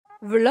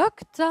Vlog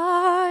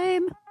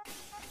time!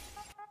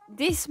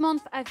 This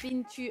month I've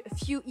been to a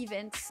few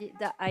events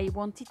that I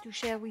wanted to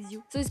share with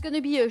you. So it's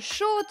gonna be a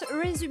short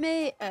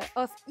resume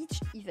of each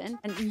event,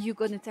 and you're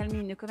gonna tell me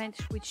in the comments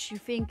which you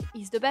think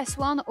is the best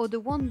one or the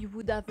one you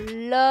would have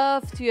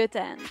loved to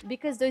attend.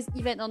 Because those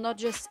events are not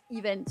just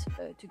events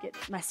to get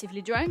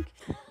massively drunk.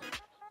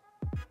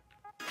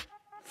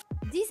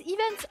 These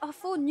events are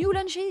for new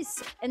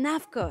launches, and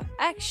I've got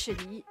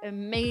actually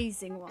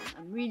amazing one.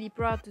 I'm really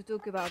proud to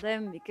talk about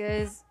them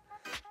because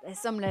there's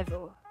some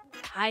level,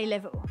 high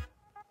level.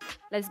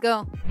 Let's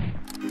go.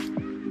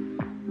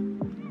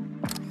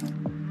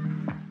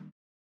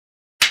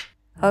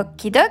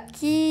 Okie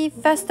dokie.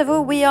 First of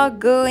all, we are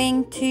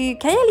going to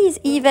Kayali's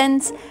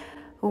event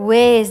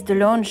with the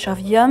launch of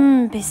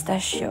Yum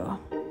Pistachio.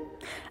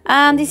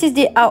 And this is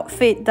the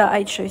outfit that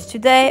I chose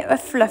today. A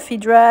fluffy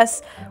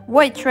dress,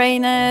 white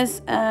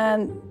trainers,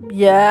 and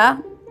yeah.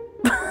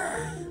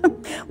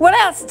 What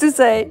else to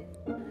say?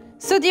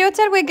 So the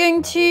hotel we're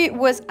going to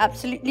was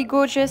absolutely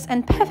gorgeous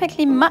and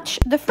perfectly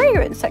matched the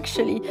fragrance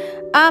actually.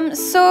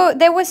 So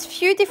there was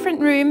few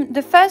different rooms.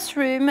 The first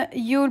room,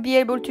 you'll be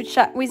able to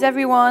chat with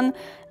everyone,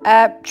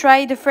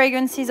 try the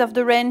fragrances of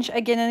the range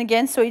again and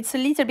again. So it's a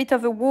little bit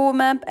of a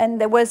warm-up,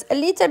 and there was a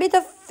little bit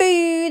of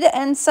food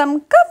and some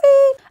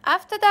coffee.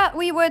 After that,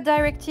 we were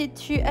directed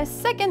to a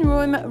second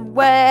room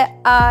where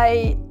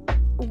I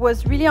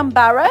was really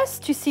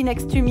embarrassed to see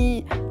next to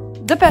me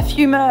the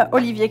perfumer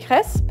Olivier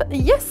Cresp.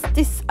 Yes,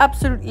 this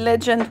absolute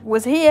legend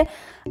was here,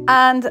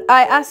 and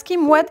I asked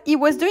him what he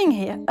was doing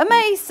here.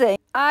 Amazing!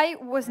 I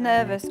was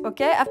nervous,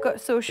 okay? I've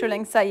got social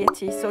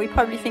anxiety, so you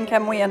probably think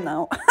I'm weird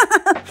now.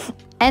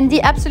 And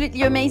the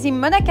absolutely amazing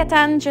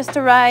Kattan just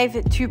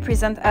arrived to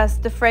present us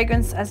the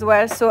fragrance as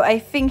well. So I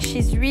think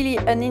she's really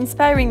an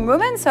inspiring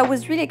woman. So I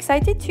was really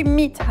excited to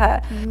meet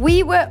her.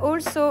 We were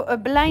also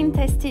blind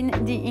testing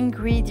the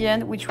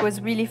ingredient, which was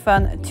really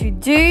fun to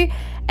do.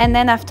 And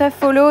then after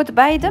followed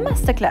by the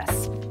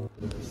masterclass.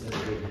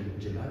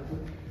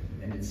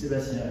 And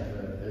Sebastien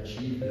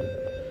achieved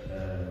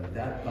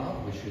that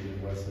part, which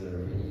was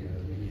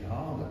really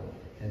hard.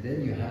 And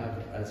then you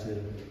have, as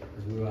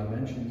we were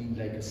mentioning,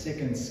 like a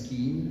second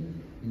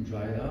skin in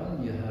dry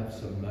down. You have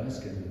some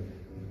musk and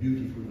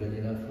beautiful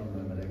vanilla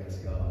from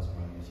Madagascar as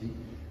well. You see,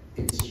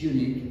 it's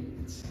unique.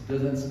 It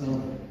doesn't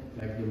smell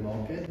like the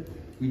market.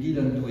 We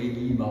didn't do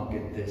any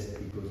market test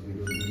because we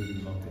don't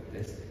need market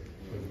test,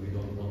 because we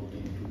don't want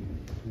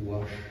to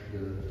wash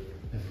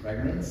the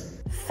fragrance.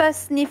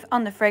 First sniff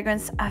on the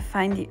fragrance, I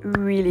find it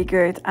really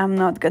good. I'm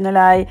not gonna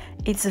lie.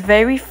 It's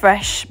very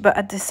fresh, but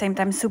at the same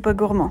time super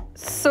gourmand.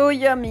 So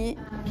yummy.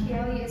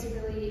 Kayali is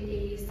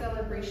really a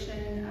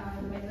celebration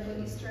of my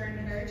Middle Eastern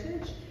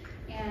heritage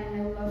and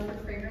my love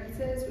for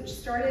fragrances, which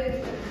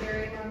started a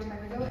very long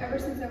time ago. Ever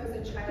since I was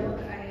a child,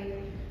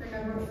 I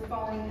remember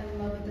falling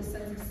in love with the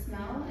sense of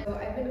smell. So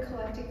I've been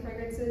collecting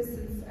fragrances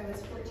since I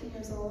was 14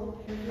 years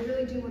old. And we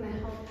really do want to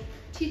help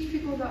teach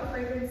people about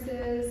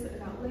fragrances,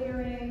 about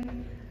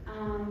layering,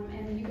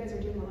 and you guys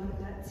are doing a lot of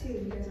that too.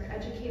 You guys are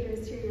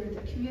educators too, you're in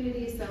the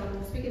community, so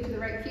I'm speaking to the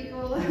right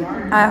people.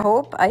 I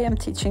hope I am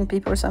teaching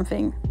people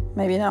something.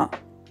 Maybe not.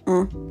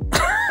 And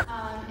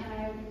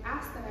I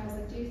asked them, I was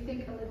like, do you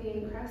think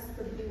Olivier Cresp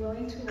would be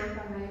willing to work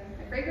on my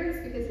fragrance?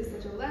 Because he's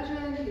such a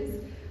legend.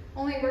 He's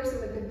only works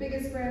with like the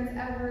biggest brands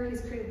ever.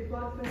 He's created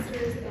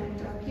blockbusters,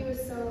 and he was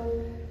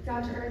so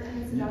down to earth,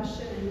 and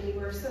Sebastien, and we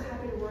were so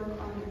happy to work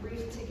on the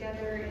brief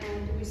together.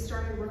 And we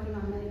started working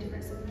on many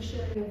different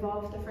submissions. We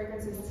evolved the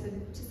fragrances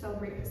to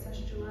celebrate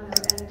Pistachio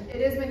Gelato, and it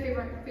is my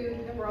favorite food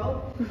in the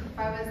world. If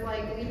I was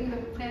like leaving the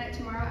planet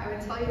tomorrow, I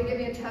would tell you to give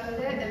me a tub of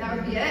it, and that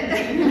would be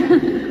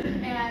it.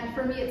 And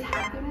for me, it's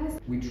happiness.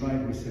 We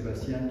tried with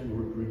Sebastien to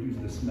reproduce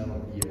the smell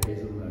of the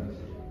hazelnut,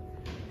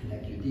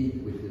 like you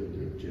did with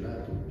the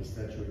gelato,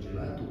 pistachio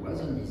gelato. It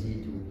wasn't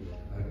easy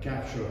to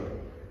capture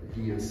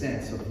the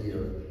sense of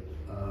the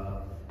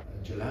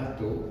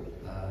gelato.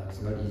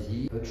 It's not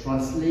easy.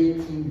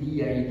 Translating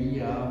the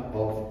idea of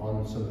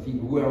on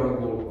something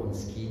wearable on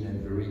skin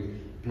and very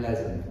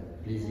pleasant,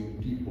 pleasing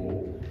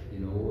people, you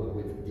know,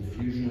 with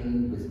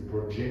diffusion, with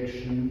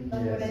projection.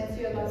 Yes. Went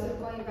into lots of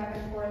going back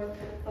and forth,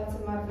 lots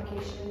of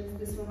modifications.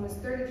 This one was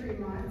 33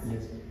 mods.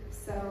 Yes.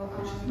 So,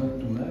 which is not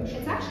too much.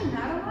 It's actually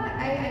not a lot.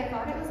 I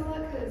thought it was a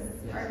lot because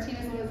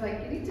Artina's was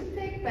like, you need to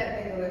pick, but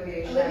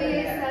Olivier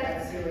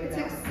said it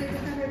took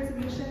 600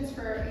 submissions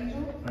for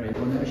Angel. Alright,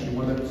 well now she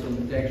wanted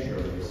some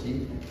texture, you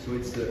see. So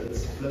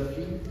it's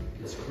fluffy,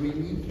 it's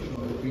creamy,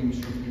 cream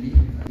chantilly,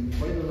 and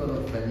quite a lot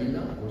of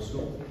vanilla also.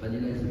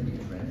 Vanilla is a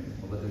big trend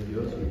over the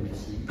years, you will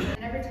see.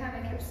 And every time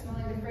I kept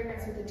smelling the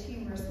fragrance with the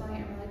team, we were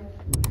smelling it, and we're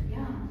like,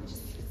 yeah,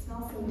 it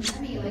smells so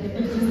yummy. Like,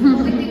 it was the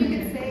only thing you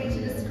could say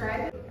to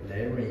describe it.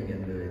 Layering,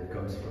 and it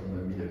comes from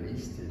the Middle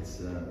East. It's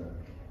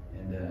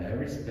and I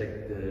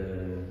respect the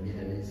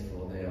Middle East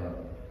for their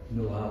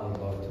know-how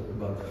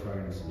about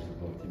fragrances,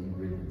 about the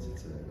ingredients.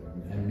 It's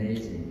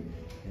amazing,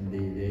 and they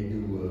do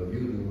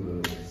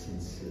you do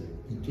since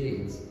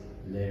decades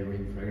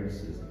layering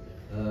fragrances.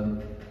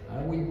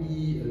 I will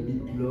be a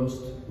bit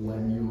lost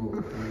when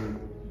you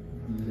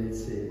let's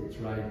say,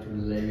 try to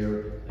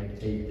layer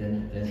like 8,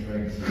 10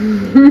 fragrances.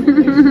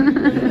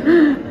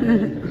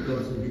 It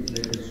becomes a bit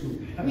like a soup.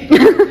 I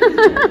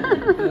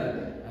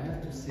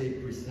have to say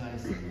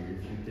precisely,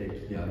 if you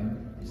take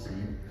yam, you see,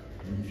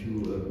 and if you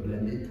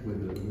blend it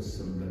with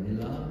some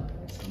vanilla,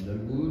 or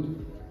sandalwood,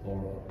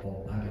 or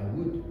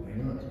agarwood, why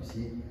not, you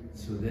see?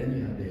 So then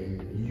you have a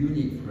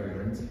unique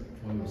fragrance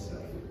for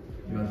yourself.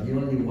 You are the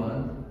only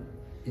one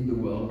in the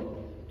world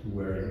to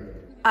wear it.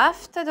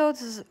 After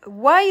those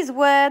wise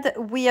words,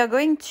 we are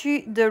going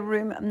to the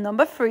room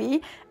number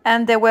 3,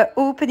 and they were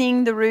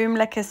opening the room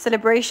like a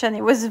celebration.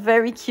 It was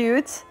very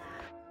cute.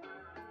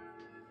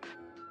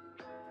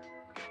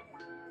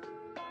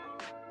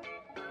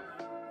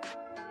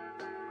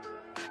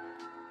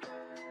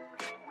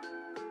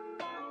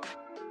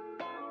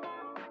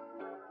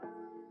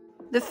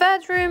 The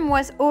third room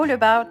was all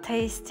about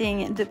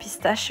tasting the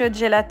pistachio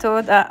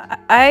gelato that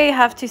I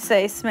have to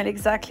say smell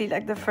exactly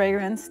like the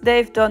fragrance.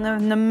 They've done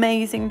an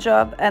amazing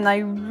job and I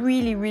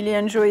really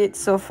enjoy it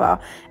so far.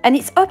 And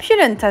it's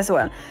opulent as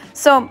well.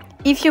 So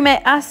if you may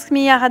ask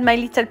me, I had my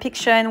little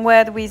picture and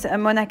word with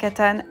Mona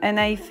Kattan, and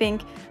I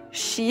think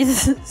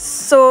she's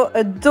so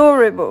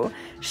adorable.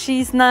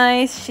 She's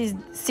nice, she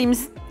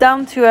seems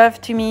down to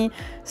earth to me.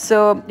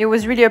 So it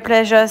was really a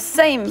pleasure.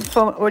 Same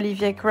for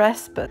Olivier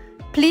Cresp.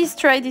 Please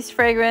try this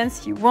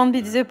fragrance, you won't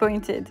be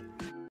disappointed.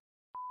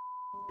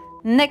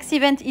 Next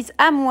event is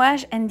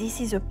Amouage, and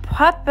this is a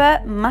proper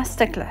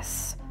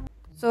masterclass.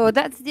 So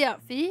that's the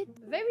outfit.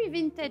 Very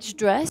vintage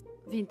dress,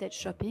 vintage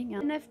shopping.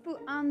 And I've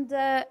put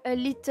under a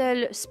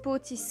little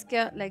sporty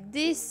skirt like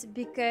this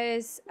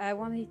because I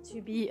want it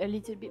to be a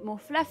little bit more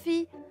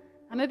fluffy.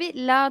 I'm a bit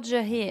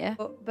larger here,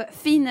 but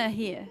thinner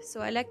here. So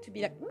I like to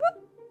be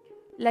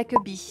like a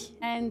bee.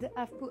 And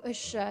I've put a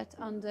shirt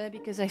under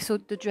because I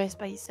thought the dress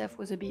by itself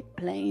was a bit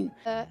plain.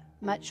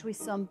 Match with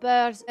some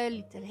pearls,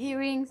 little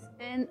earrings,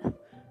 and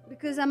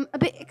because I'm a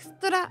bit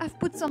extra, I've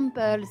put some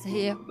pearls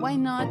here. Why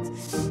not?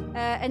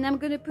 And I'm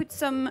gonna put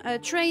some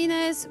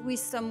trainers with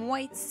some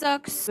white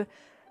socks,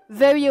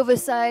 very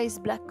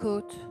oversized black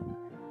coat,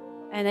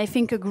 and I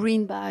think a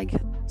green bag.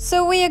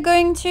 So we are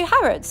going to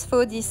Harrods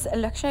for this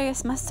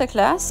luxurious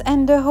masterclass,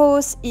 and the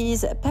host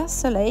is Per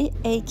Soleil,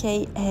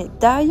 aka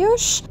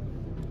Dariush.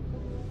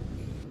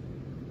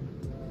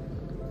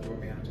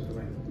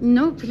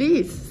 No,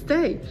 please,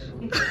 stay.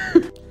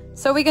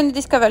 So we're going to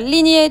discover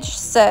lineage,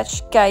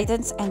 search,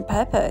 guidance and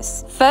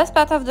purpose. First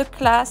part of the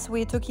class,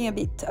 we're talking a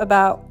bit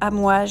about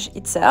Amouage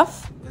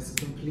itself. Has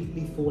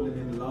completely fallen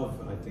in love,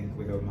 I think,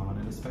 with Oman,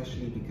 and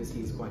especially because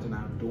he's quite an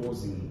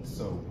outdoorsy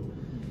soul.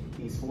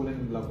 He's fallen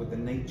in love with the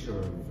nature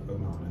of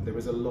Oman, and there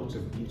is a lot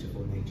of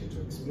beautiful nature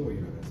to explore.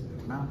 You know, there's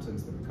the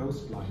mountains, the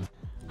coastline.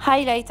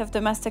 Highlight of the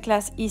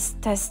masterclass is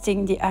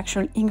testing the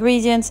actual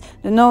ingredients,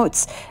 the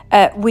notes,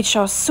 which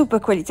are super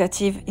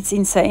qualitative. It's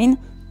insane.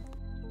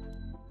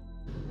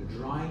 The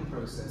drying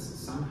process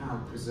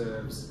somehow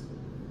preserves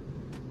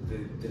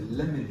the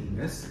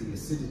lemoniness, the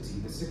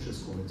acidity, the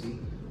citrus quality,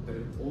 but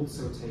it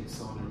also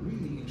takes on a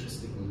really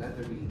interesting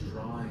leathery,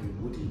 dry,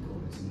 woody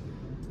quality.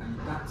 And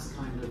that's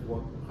kind of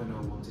what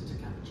Renaud wanted to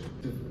capture.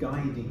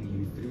 Guiding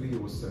you through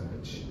your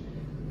search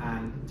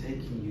and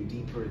taking you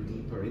deeper and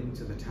deeper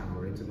into the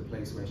tower, into the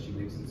place where she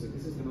lives. And so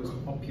this is the most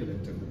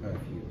opulent of the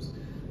perfumes,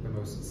 the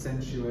most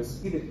sensuous.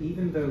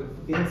 Even though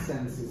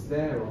incense is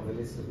there on the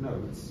list of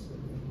notes,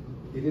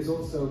 it is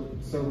also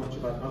so much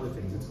about other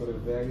things. It's got a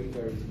very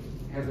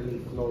heavily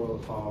floral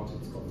heart.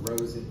 It's got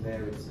rose in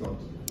there, it's got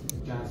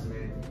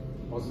jasmine.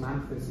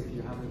 Osmanthus, if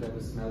you haven't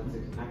ever smelled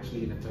it,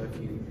 actually in a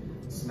perfume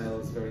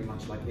smells very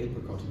much like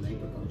apricot and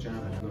apricot jam.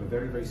 And I've got a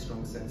very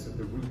strong sense of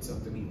the roots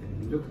underneath.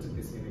 And you looked at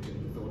this image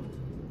and you thought,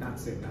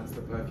 that's it, that's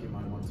the perfume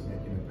I want to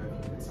make in a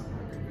perfume that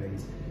somehow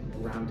conveys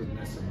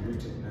groundedness and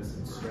rootedness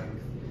and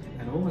strength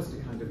and almost a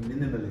kind of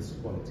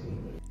minimalist quality.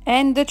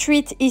 And the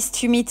treat is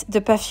to meet the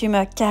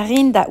perfumer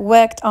Karine that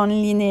worked on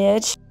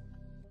Lineage.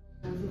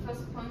 The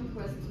first point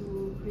was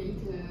to create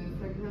a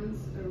fragrance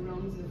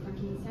around the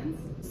frankincense.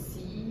 The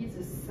sea,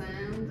 the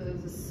sand,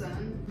 the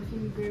sun,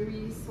 something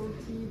very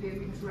salty,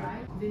 very dry,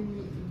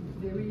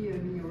 very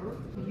mirror.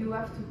 You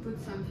have to put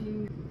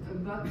something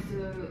about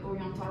the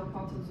oriental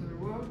part of the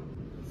world.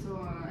 So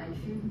I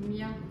think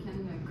Mia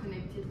can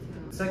connect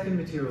it. The second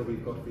material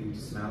we've got for you to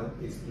smell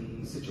is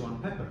the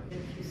Sichuan pepper. If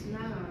you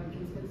smell, you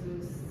can smell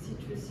the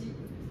citrusy.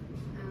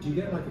 Do you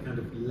get like a kind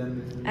of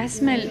lemon? I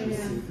smell,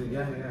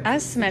 yeah. I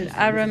smell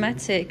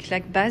aromatic,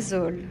 like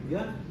basil.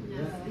 Yeah.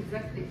 Yes,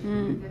 exactly.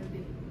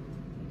 Exactly.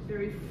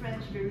 Very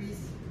fresh, very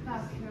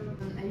sparkle.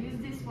 I use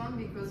this one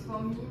because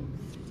for me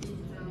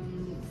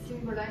it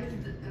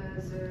symbolized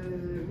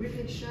the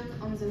reflection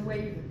on the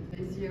wave.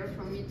 It's easier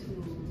for me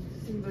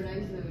to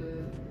symbolize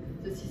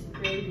the sea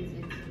spray with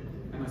it.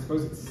 And I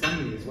suppose it's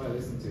sunny as well,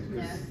 isn't it?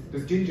 Yes.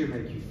 Does ginger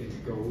make you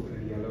think gold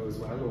and yellow as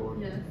well? Or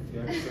yes.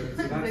 Yeah. So that's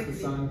Exactly. the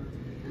sun.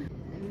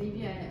 And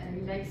maybe I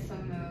like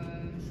some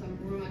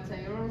raw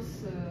materials,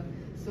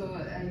 so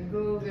I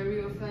go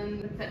very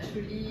often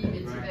patchouli,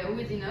 vetiver,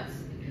 with nuts,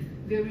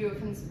 very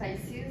often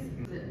spices.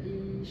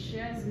 He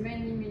shares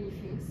many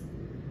things.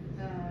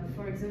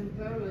 For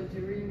example,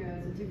 during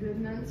the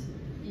development,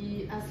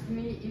 he asked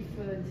me if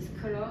this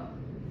color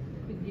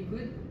could be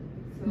good.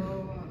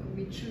 So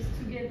we choose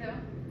together.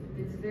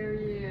 It's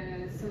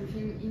very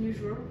something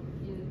unusual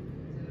in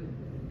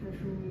the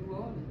perfumery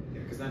world.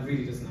 Yeah, because that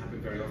really doesn't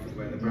happen very often,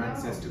 where the brand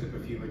says to the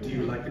perfumer, "Do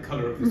you like the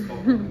color of this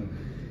bottle?"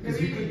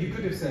 Because you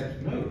could have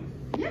said no.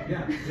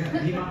 Yeah.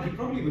 He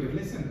probably would have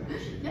listened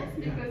actually. Yes,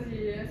 because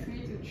he asked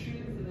me to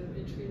choose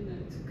between the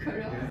two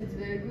colors. Yeah. It's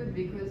very good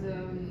because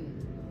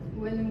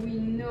when we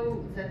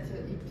know that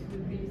it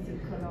will be the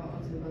color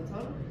of the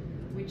bottle,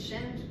 we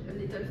change a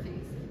little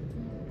things.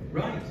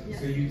 Right, Yeah.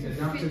 so you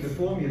adapted the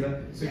formula.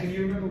 So can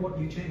you remember what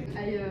you changed?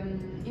 I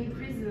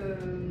increase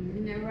the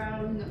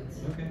mineral notes.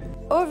 Okay.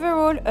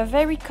 Overall, a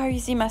very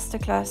cozy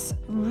masterclass.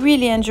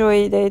 Really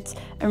enjoyed it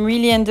and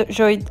really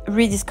enjoyed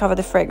rediscover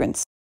the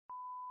fragrance.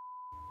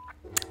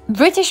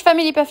 British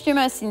family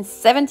perfumer since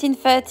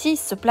 1730,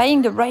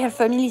 supplying the royal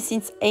family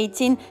since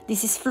 18.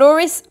 This is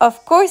Floris,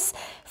 of course.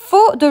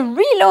 For the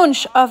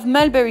relaunch of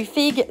Mulberry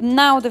Fig,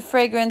 now the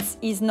fragrance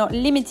is not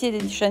limited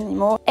edition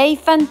anymore. A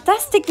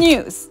fantastic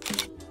news!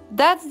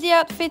 That's the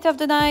outfit of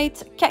the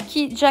night.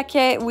 Khaki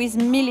jacket with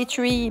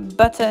military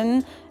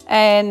button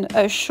and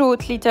a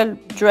short little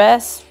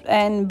dress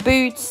and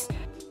boots.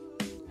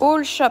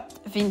 All shopped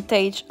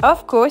vintage,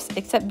 of course,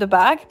 except the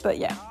bag, but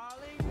yeah.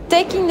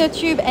 Taking the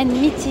tube and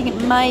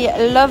meeting my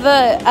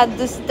lover at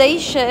the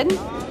station.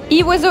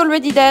 He was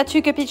already there,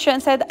 took a picture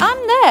and said,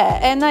 "I'm there."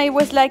 And I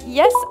was like,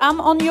 "Yes, I'm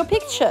on your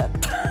picture."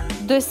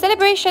 The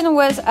celebration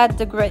was at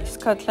the Great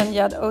Scotland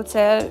Yard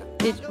Hotel,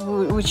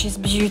 which is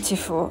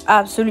beautiful,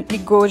 absolutely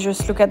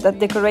gorgeous. Look at that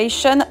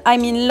decoration.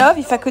 I'm in love.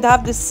 If I could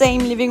have the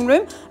same living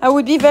room, I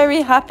would be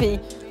very happy.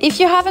 If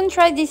you haven't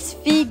tried this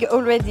fig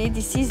already,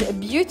 this is a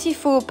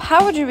beautiful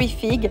powdery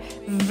fig,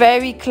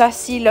 very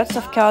classy, lots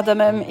of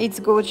cardamom, it's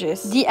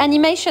gorgeous. The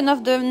animation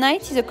of the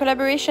night is a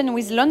collaboration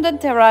with London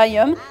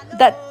Terrarium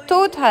that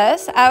taught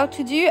us how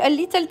to do a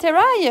little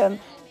terrarium.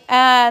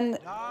 And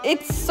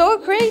it's so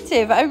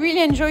creative. I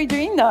really enjoy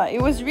doing that.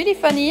 It was really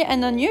funny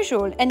and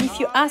unusual. And if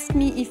you ask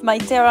me if my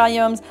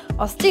terrariums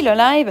are still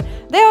alive,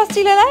 they are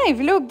still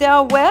alive. Look, they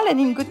are well and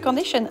in good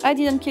condition. I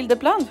didn't kill the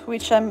plant,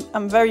 which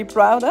I'm very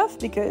proud of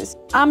because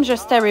I'm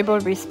just terrible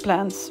with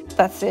plants.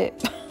 That's it.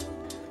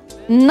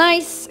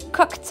 Nice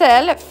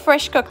cocktail,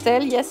 fresh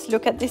cocktail. Yes,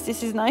 look at this.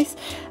 This is nice.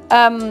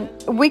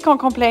 We can't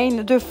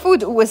complain. The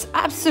food was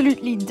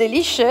absolutely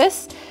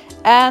delicious.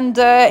 And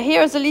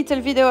here's a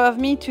little video of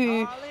me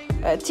to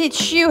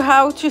teach you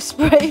how to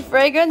spray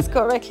fragrance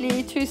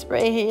correctly. To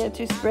spray here,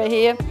 to spray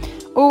here.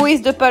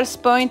 Always the pulse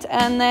point,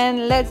 and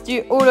then let's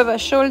do all over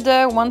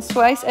shoulder once,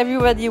 twice.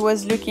 Everybody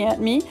was looking at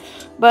me,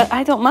 but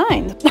I don't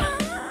mind.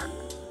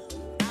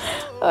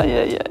 Oh,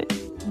 yeah.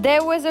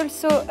 There was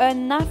also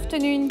an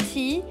afternoon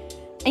tea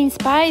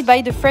inspired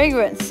by the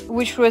fragrance,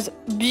 which was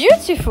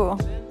beautiful.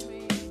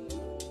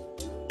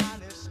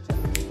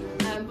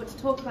 But to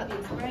talk about the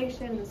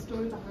inspiration, the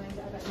story behind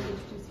it, I'd like to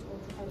introduce you all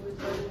to Edward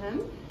Bodenham,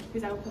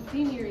 who's our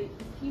perfumery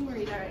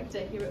director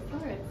here at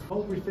Floris.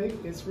 Mulberry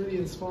Fig is really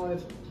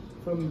inspired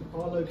from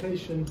our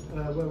location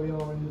where we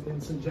are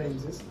in St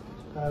James's.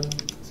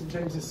 St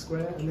James's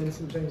Square and then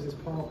St James's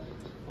Park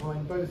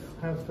behind both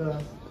have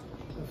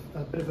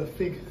a bit of a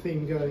fig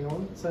theme going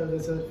on. So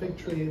there's a fig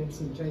tree in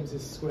St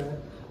James's Square,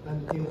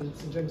 and in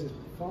St James's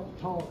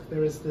Park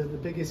there is the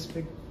biggest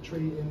fig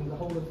tree in the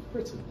whole of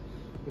Britain,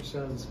 which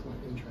sounds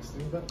quite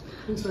interesting. But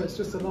also it's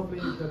just a lovely,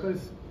 they're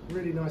both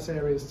really nice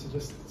areas to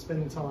just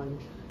spend time,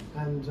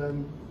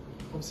 and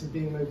obviously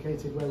being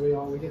located where we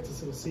are, we get to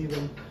sort of see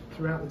them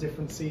throughout the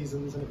different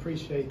seasons and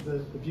appreciate the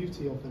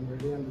beauty of them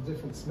really, and the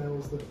different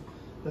smells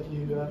that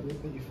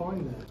you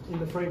find there. In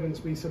the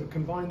fragrance we sort of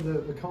combined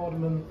the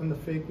cardamom and the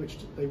fig, which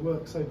they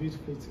work so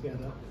beautifully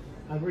together,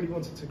 and really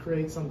wanted to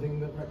create something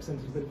that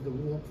represented a bit of the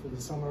warmth of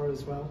the summer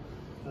as well.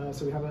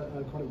 So we have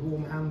a quite a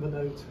warm amber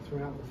note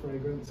throughout the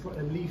fragrance. It's got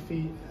a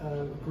leafy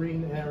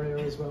green area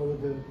as well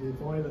with the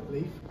violet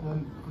leaf.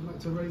 I'd like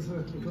to raise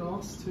a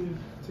glass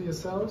to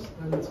yourselves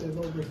and to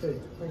Mulberry Fig.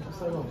 Thank you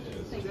so much.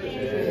 Thank you.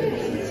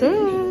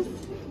 Cheers.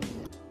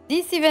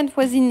 This event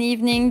was in the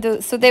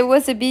evening, so there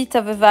was a bit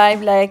of a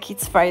vibe like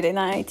it's Friday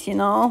night, you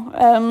know,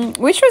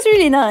 which was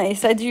really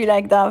nice. I do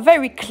like that.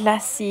 Very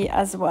classy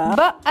as well.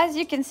 But as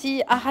you can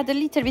see, I had a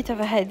little bit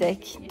of a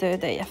headache the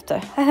day after.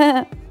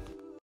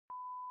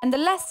 And the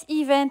last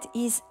event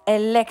is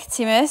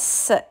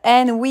Electimuss,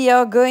 and we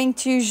are going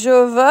to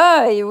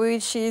Jovoy,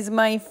 which is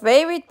my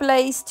favorite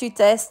place to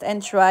test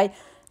and try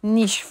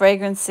niche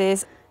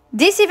fragrances.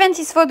 This event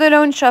is for the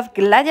launch of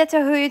Gladiator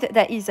Oud,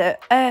 that is a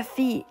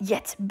earthy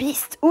yet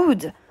beast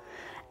oud.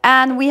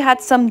 And we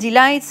had some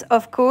delights,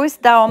 of course,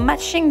 that are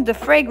matching the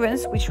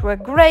fragrance, which were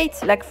great.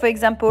 Like, for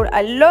example,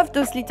 I love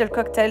those little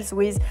cocktails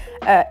with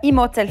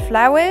immortal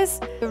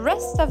flowers. The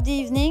rest of the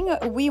evening,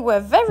 we were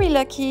very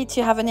lucky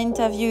to have an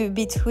interview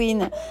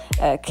between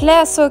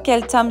Claire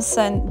Sokell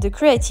Thompson, the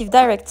creative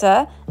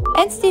director,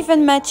 and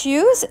Stephen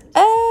Matthews,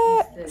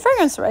 a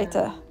fragrance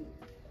writer.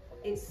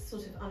 It's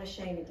sort of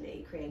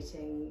unashamedly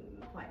creating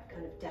quite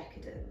kind of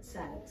decadent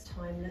scents,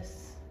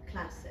 timeless,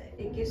 classic.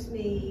 It gives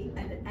me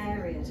an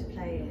area to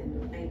play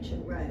in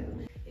ancient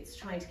Rome. It's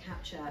trying to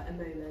capture a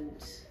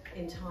moment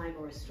in time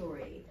or a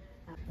story.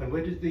 And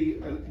where did the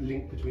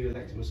link between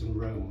Electimuss and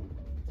Rome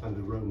and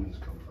the Romans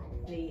come from?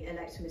 The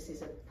Electimuss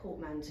is a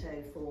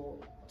portmanteau for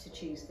to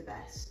choose the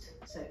best,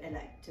 so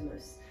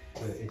Electimuss.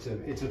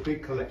 It's a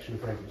big collection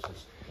of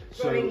fragrances.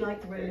 Growing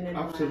like the Roman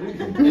Empire.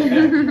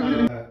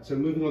 Absolutely. So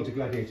moving on to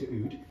Gladiator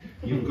Oud,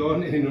 you've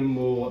gone in a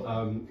more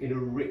in a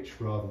rich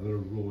rather than a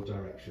raw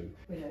direction.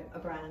 You know, a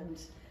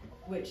brand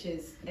which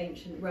is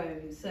ancient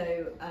Rome,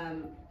 so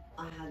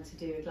I had to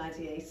do a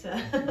gladiator.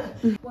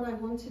 What I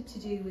wanted to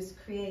do was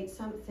create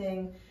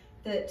something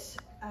that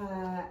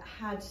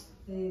had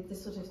the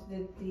sort of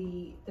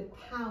the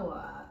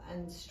power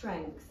and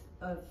strength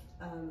of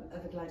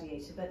a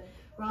gladiator, but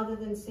rather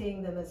than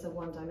seeing them as a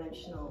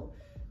one-dimensional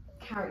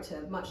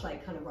character, much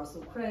like kind of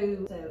Russell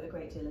Crowe, so a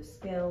great deal of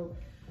skill,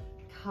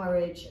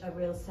 courage, a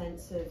real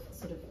sense of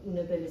sort of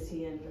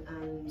nobility and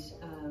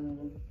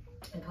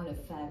kind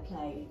of fair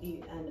play,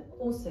 and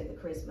also the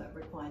charisma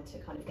required to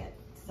kind of get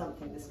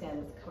something the scale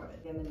of the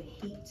current and the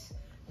heat,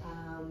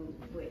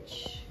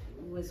 which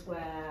was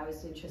where I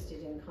was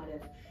interested in kind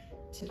of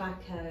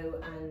tobacco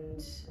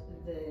and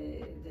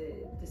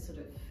the sort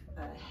of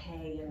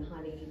hay and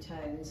honey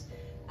tones,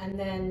 and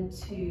then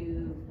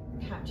to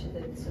capture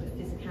the sort of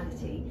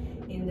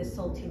physicality in the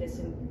saltiness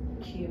and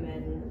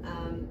cumin.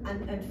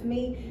 And for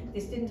me,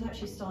 this didn't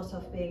actually start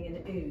off being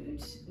an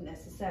oud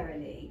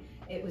necessarily.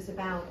 It was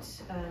about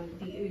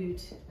the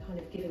oud kind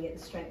of giving it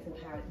the strength and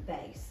power at the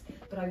base,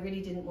 but I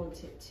really didn't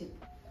want it to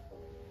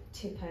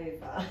tip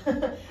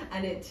over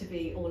and it to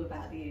be all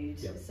about the oud.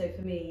 Yep. So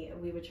for me,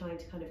 we were trying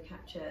to kind of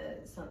capture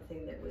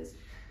something that was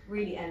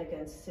really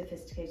elegant,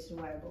 sophisticated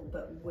and wearable,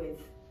 but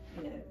with,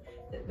 you know,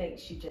 that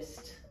makes you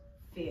just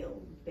feel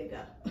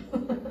bigger.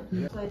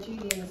 So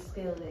Julian's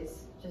skill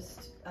is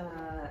just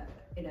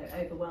you know,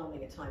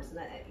 overwhelming at times, and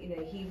that, you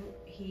know,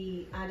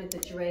 he added the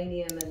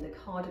geranium and the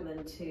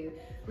cardamom to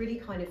really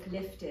kind of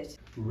lift it.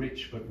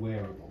 Rich but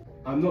wearable.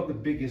 I'm not the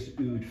biggest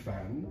oud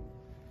fan.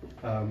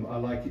 I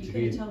like it to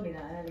be. You told me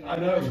that earlier. I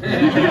know.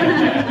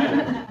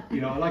 You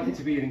know, I like it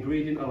to be an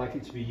ingredient. I like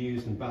it to be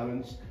used and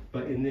balanced.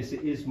 But in this,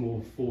 it is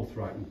more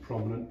forthright and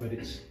prominent. But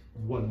it's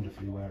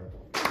wonderfully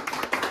wearable.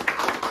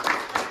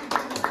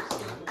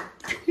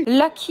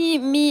 Lucky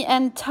me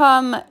and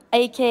Tom,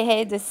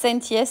 aka the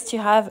Sentiers, to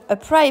have a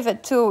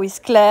private tour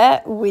with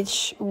Claire,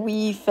 which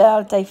we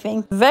felt, I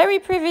think, very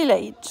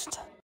privileged.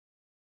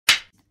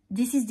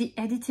 This is the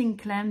editing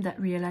clam that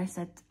realized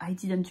that I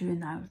didn't do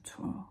an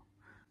outro.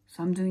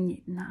 So I'm doing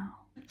it now.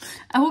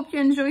 I hope you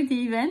enjoyed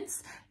the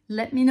events.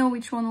 Let me know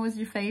which one was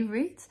your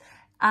favorite.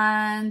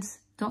 And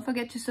don't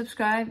forget to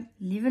subscribe,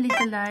 leave a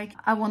little like.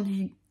 I want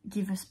to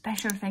give a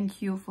special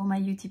thank you for my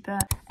Utipper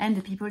and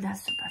the people that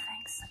super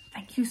thanks.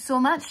 Thank you so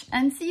much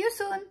and see you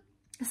soon.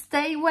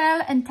 Stay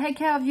well and take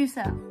care of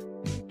yourself.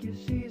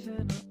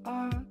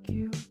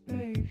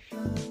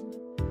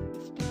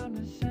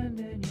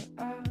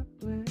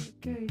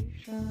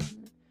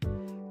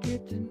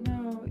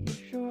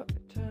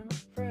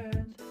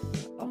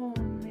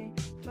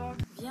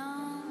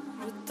 Viens,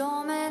 je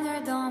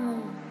t'emmène dans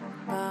mon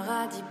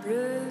paradis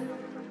bleu.